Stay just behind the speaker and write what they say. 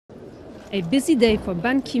A busy day for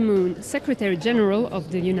Ban Ki-moon, Secretary General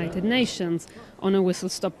of the United Nations, on a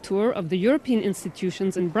whistle-stop tour of the European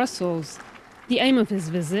institutions in Brussels. The aim of his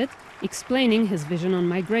visit, explaining his vision on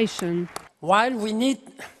migration. While we need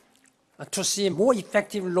to see more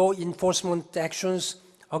effective law enforcement actions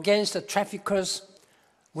against the traffickers,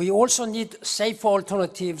 we also need safer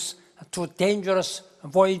alternatives to dangerous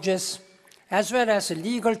voyages, as well as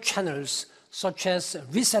legal channels such as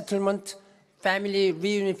resettlement, family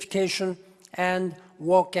reunification, and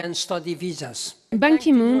work and study visas. Ban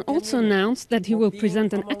Ki-moon also announced that he will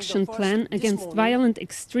present an action plan against violent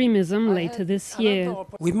extremism later this year.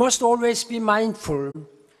 We must always be mindful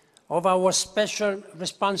of our special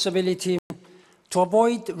responsibility to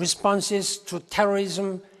avoid responses to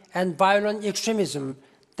terrorism and violent extremism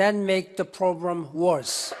that make the problem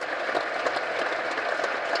worse.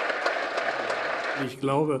 Ich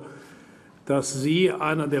glaube, dass Sie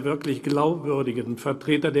einer der wirklich glaubwürdigen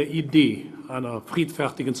Vertreter der Idee einer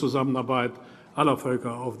friedfertigen Zusammenarbeit aller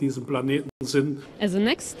Völker auf diesem Planeten sind. As a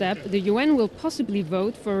next step, the UN will possibly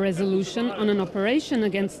vote for a resolution on an operation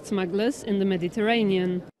against smugglers in the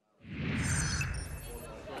Mediterranean.